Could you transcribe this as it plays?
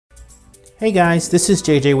Hey guys, this is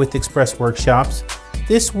JJ with Express Workshops.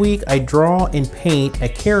 This week I draw and paint a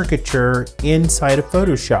caricature inside of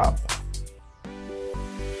Photoshop.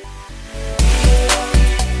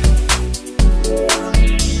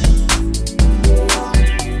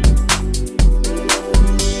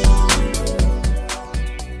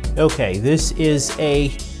 Okay, this is a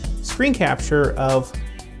screen capture of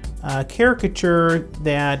a caricature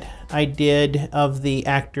that I did of the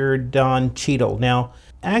actor Don Cheadle. Now,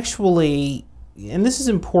 actually, and this is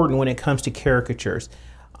important when it comes to caricatures,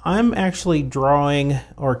 I'm actually drawing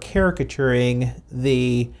or caricaturing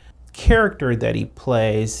the character that he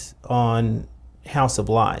plays on House of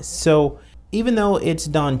Lies. So even though it's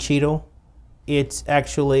Don Cheadle, it's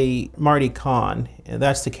actually Marty Kahn.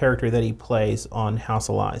 That's the character that he plays on House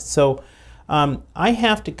of Lies. So I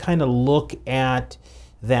have to kind of look at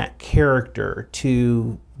that character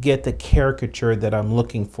to get the caricature that I'm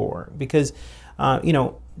looking for, because you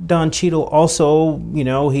know, Don Cheadle also, you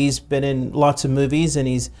know, he's been in lots of movies, and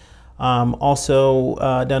he's also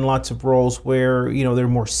done lots of roles where, you know, they're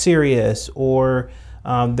more serious, or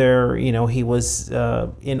they're, you know, he was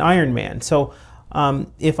in Iron Man. So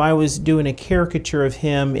if I was doing a caricature of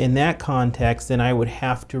him in that context, then I would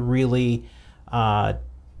have to really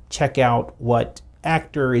check out what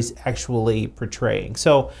actor is actually portraying.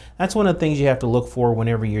 So that's one of the things you have to look for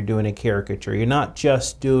whenever you're doing a caricature. You're not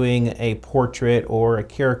just doing a portrait or a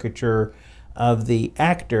caricature of the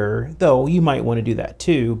actor, though you might want to do that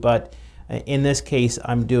too, but in this case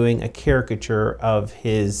I'm doing a caricature of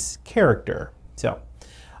his character. So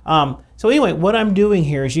anyway, what I'm doing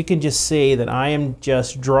here is, you can just see that I am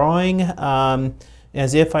just drawing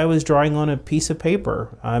as if I was drawing on a piece of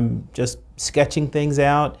paper. I'm just sketching things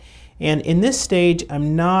out. And in this stage,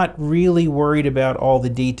 I'm not really worried about all the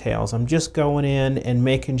details. I'm just going in and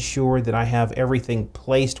making sure that I have everything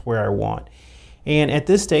placed where I want. And at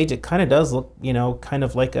this stage, it kind of does look, you know, kind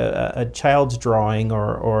of like a child's drawing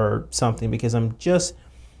or something, because I'm just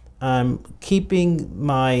keeping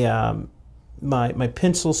my my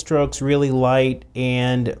pencil strokes really light,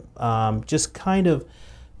 and just kind of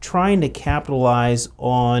trying to capitalize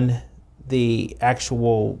on the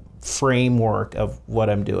actual framework of what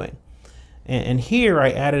I'm doing. And here I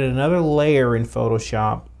added another layer in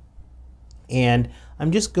Photoshop, and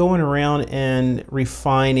I'm just going around and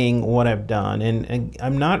refining what I've done. And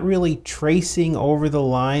I'm not really tracing over the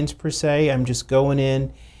lines per se. I'm just going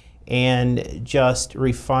in and just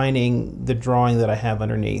refining the drawing that I have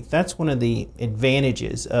underneath. That's one of the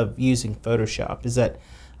advantages of using Photoshop, is that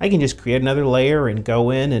I can just create another layer and go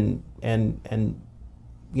in and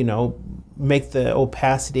you know, make the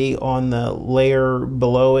opacity on the layer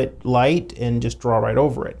below it light and just draw right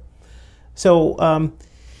over it. So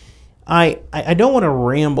I don't want to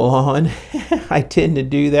ramble on. I tend to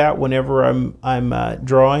do that whenever I'm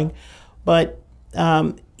drawing, but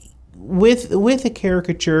with a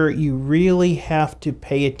caricature, you really have to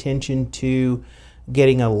pay attention to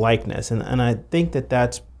getting a likeness, and I think that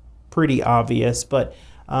that's pretty obvious. But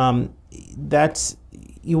that's,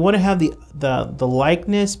 you want to have the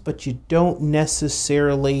likeness, but you don't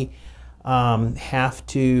necessarily have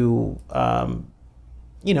to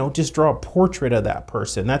you know, just draw a portrait of that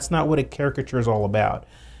person. That's not what a caricature is all about.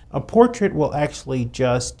 A portrait will actually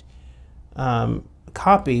just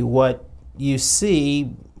copy what you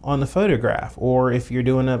see on the photograph, or if you're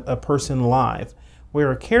doing a person live,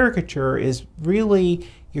 where a caricature is really,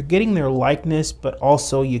 you're getting their likeness, but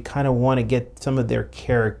also you kind of want to get some of their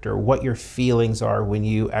character, what your feelings are when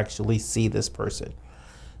you actually see this person.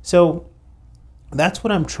 So that's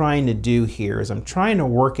what I'm trying to do here, is I'm trying to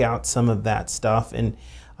work out some of that stuff, and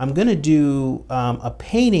I'm going to do a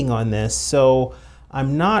painting on this, so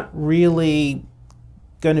I'm not really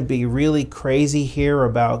going to be really crazy here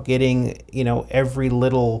about getting, you know, every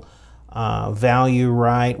little value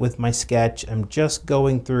right with my sketch. I'm just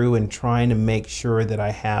going through and trying to make sure that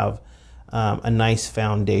I have a nice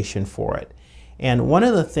foundation for it. And one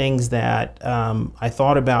of the things that I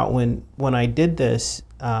thought about when I did this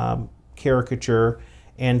caricature,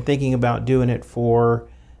 and thinking about doing it for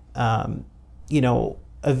you know,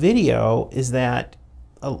 a video, is that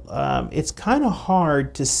it's kind of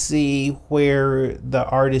hard to see where the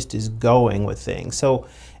artist is going with things. So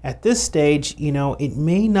at this stage, you know, it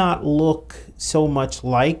may not look so much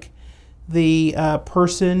like the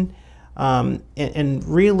person, and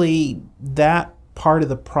really that part of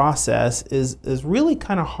the process is really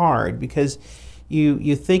kind of hard, because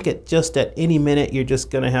you think at any minute you're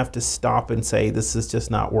just going to have to stop and say, this is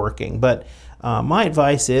just not working. But my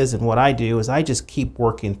advice is, and what I do, is I just keep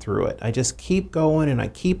working through it. I just keep going, and I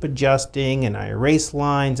keep adjusting, and I erase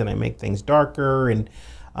lines, and I make things darker, and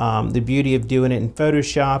The beauty of doing it in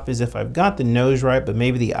Photoshop is if I've got the nose right, but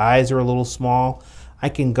maybe the eyes are a little small, I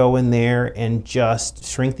can go in there and just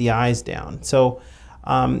shrink the eyes down. So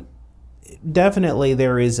definitely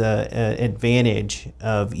there is an advantage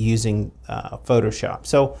of using Photoshop.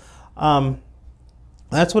 So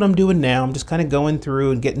that's what I'm doing now. I'm just kind of going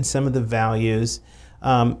through and getting some of the values.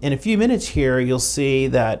 In a few minutes here, you'll see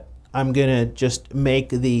that I'm going to just make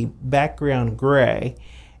the background gray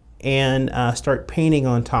and start painting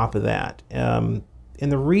on top of that. And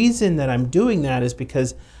the reason that I'm doing that is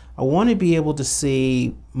because I want to be able to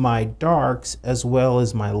see my darks as well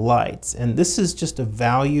as my lights. And this is just a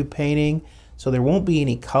value painting, so there won't be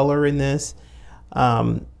any color in this.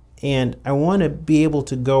 And I want to be able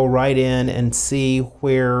to go right in and see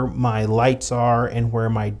where my lights are and where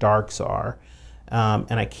my darks are.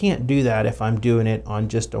 And I can't do that if I'm doing it on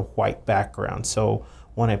just a white background. So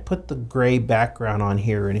when I put the gray background on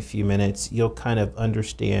here in a few minutes, you'll kind of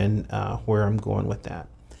understand where I'm going with that.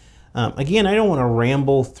 Again, I don't want to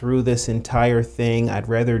ramble through this entire thing. I'd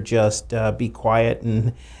rather just be quiet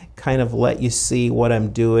and kind of let you see what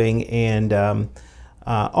I'm doing. And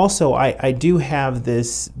also, I do have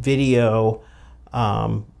this video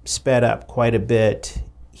sped up quite a bit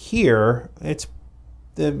here. It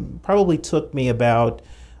probably took me about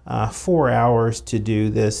 4 hours to do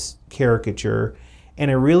this caricature, and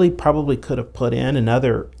I really probably could have put in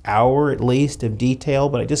another hour at least of detail,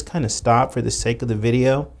 but I just kind of stopped for the sake of the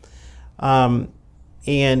video.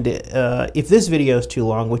 If this video is too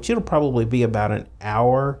long, which it'll probably be about an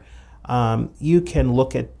hour, you can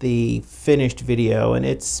look at the finished video, and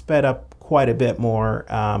it's sped up quite a bit more.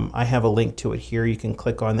 I have a link to it here. You can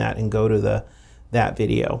click on that and go to that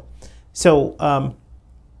video. So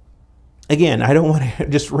again, I don't want to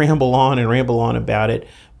just ramble on and ramble on about it,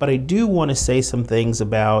 but I do want to say some things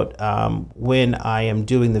about when I am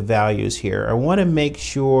doing the values here. I want to make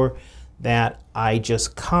sure that I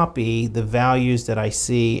just copy the values that I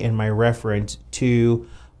see in my reference to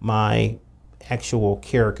my actual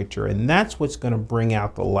caricature, and that's what's going to bring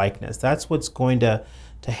out the likeness. That's what's going to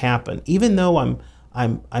happen. Even though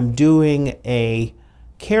I'm doing a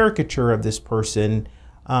caricature of this person,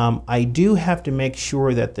 I do have to make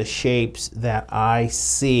sure that the shapes that I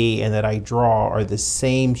see and that I draw are the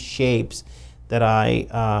same shapes that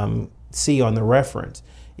I see on the reference.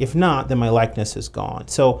 If not, then my likeness is gone.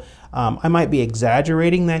 So I might be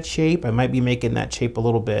exaggerating that shape. I might be making that shape a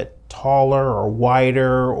little bit taller or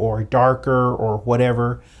wider or darker or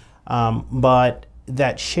whatever. But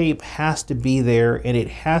that shape has to be there, and it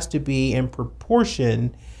has to be in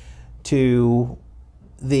proportion to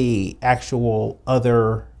the actual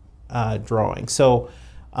other drawing. So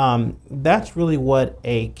that's really what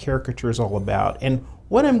a caricature is all about. And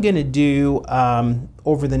what I'm going to do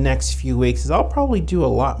over the next few weeks is I'll probably do a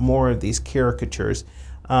lot more of these caricatures.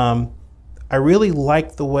 I really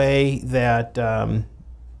like the way that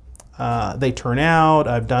they turn out.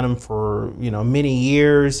 I've done them for many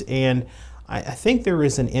years, and I think there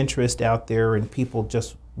is an interest out there in people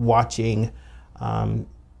just watching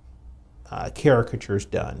caricatures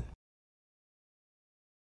done.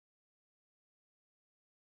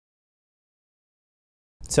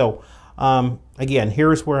 So again,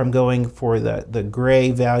 here's where I'm going for the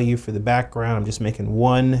gray value for the background. I'm just making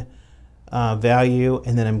one value,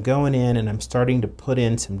 and then I'm going in and I'm starting to put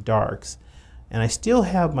in some darks. And I still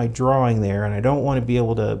have my drawing there, and I don't want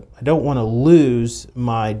to lose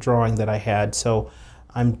my drawing that I had. So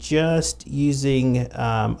I'm just using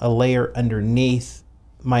a layer underneath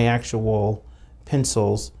my actual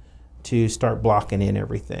pencils to start blocking in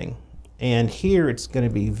everything. And here it's going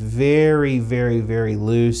to be very, very, very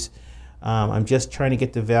loose. I'm just trying to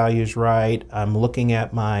get the values right. I'm looking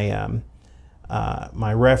at my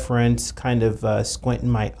my reference, kind of squinting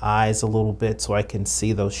my eyes a little bit so I can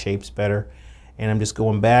see those shapes better. And I'm just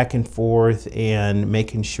going back and forth and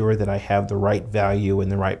making sure that I have the right value in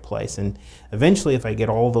the right place. And eventually, if I get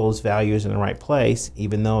all those values in the right place,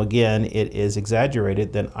 even though again it is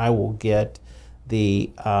exaggerated, then I will get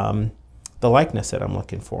the likeness that I'm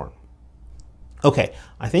looking for. Okay,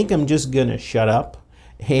 I think I'm just gonna shut up,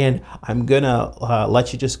 and I'm gonna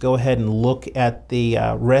let you just go ahead and look at the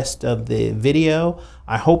rest of the video.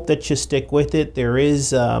 I hope that you stick with it. There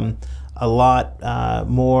is a lot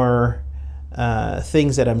more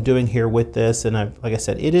things that I'm doing here with this, and like I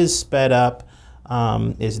said, it is sped up.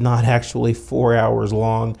 It's not actually 4 hours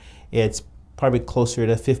long. It's probably closer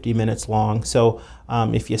to 50 minutes long. So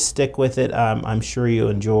if you stick with it, I'm sure you'll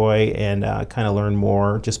enjoy and kind of learn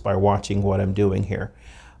more just by watching what I'm doing here.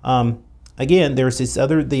 Again, there's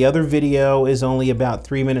the other video is only about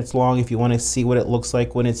 3 minutes long if you want to see what it looks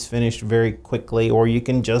like when it's finished very quickly, or you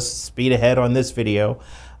can just speed ahead on this video,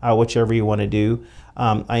 whichever you want to do.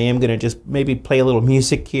 I am going to just maybe play a little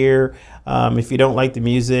music here. If you don't like the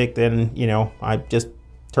music, then, you know, I just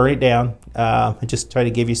turn it down. I just try to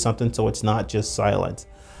give you something so it's not just silence.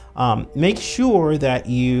 Make sure that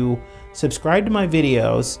you subscribe to my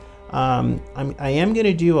videos. I am going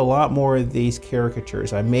to do a lot more of these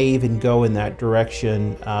caricatures. I may even go in that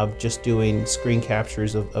direction of just doing screen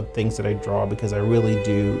captures of things that I draw, because I really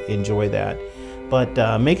do enjoy that.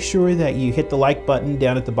 But make sure that you hit the like button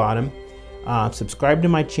down at the bottom. Subscribe to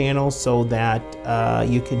my channel so that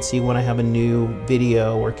you can see when I have a new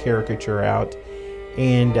video or caricature out.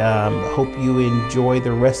 And hope you enjoy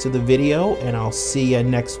the rest of the video, and I'll see you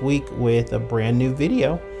next week with a brand new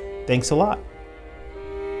video. Thanks a lot.